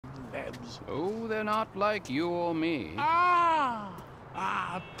cobwebs. Oh, they're not like you or me.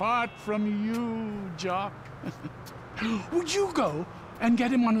 Apart from you, Jock. Would you go and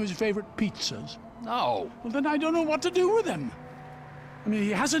get him one of his favorite pizzas? No. Well, then I don't know what to do with him. I mean,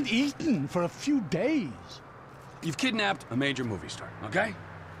 he hasn't eaten for a few days. You've kidnapped a major movie star, okay?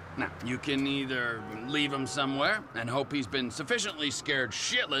 Now, you can either leave him somewhere and hope he's been sufficiently scared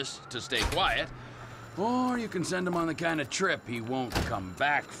shitless to stay quiet, or you can send him on the kind of trip he won't come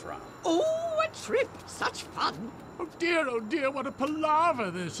back from. Oh, a trip! Such fun! Oh dear, what a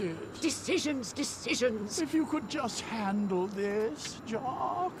palaver this is. Decisions, decisions. If you could just handle this,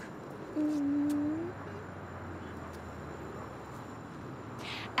 Jock.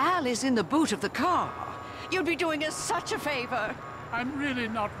 Al is in the boot of the car. You'd be doing us such a favor. I'm really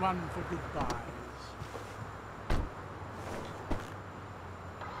not one for goodbyes.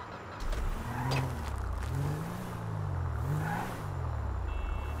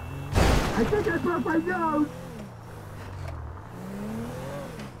 I think I broke my nose!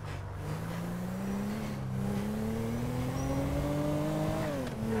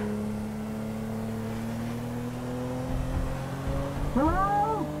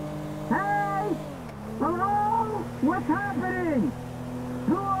 Hello? Hey! Hello? What's happening?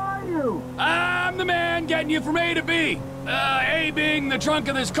 Who are you? I'm the man getting you from A to B. A being the trunk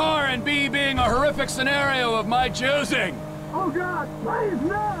of this car and B being a horrific scenario of my choosing. Oh God, please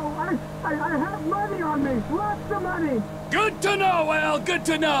no! I have money on me, lots of money! Good to know, Al, good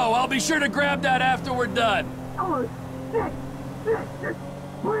to know. I'll be sure to grab that after we're done. Oh, shit!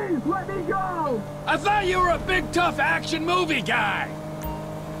 Please let me go! I thought you were a big, tough action movie guy.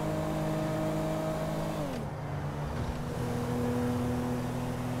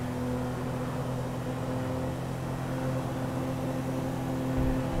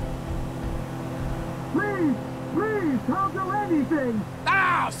 Please, I'll do anything!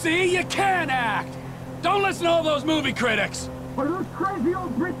 Ah, see, you can act. Don't listen to all those movie critics. Are those crazy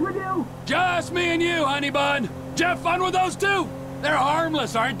old Brits with you? Just me and you, honey bun. Did you have fun with those two? They're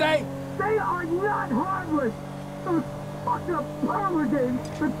harmless, aren't they? They are not harmless! Those fucked up parlor games,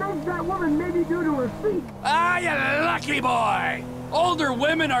 the things that woman made me do to her feet! Ah, you lucky boy! Older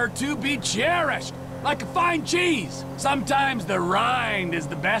women are to be cherished, like a fine cheese. Sometimes the rind is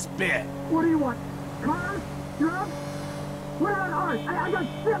the best bit. What do you want? Cars? Drugs? What about art? I got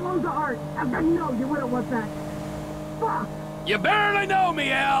shitloads of art! No, you wouldn't want that! Fuck! You barely know me,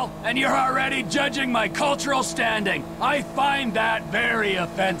 Al, and you're already judging my cultural standing. I find that very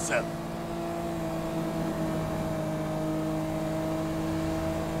offensive.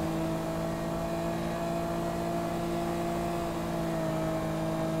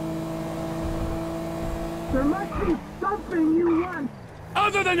 There must be something you want!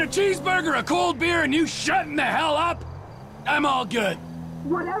 Other than a cheeseburger, a cold beer, and you shutting the hell up, I'm all good.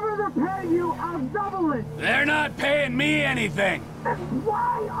 Whatever they're paying you, I'll double it! They're not paying me anything. Then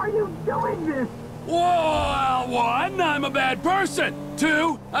why are you doing this? Well, one, I'm a bad person.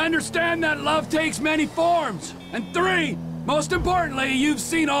 Two, I understand that love takes many forms. And three, most importantly, you've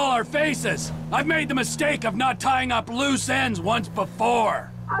seen all our faces. I've made the mistake of not tying up loose ends once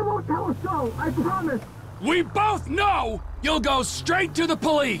before. I won't tell a soul, I promise! We both know you'll go straight to the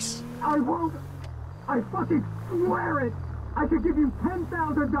police. I won't! I fucking swear it! I could give you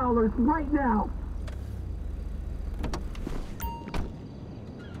 $10,000 right now!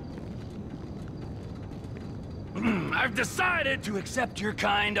 I've decided to accept your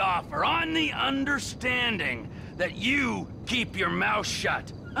kind offer on the understanding that you keep your mouth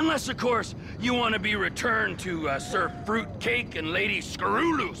shut. Unless, of course, you want to be returned to serve fruit cake and Lady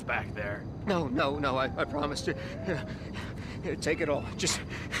Scarooloos back there. No, I promised you. Take it all. Just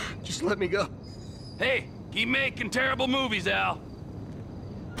let me go. Hey, keep making terrible movies, Al.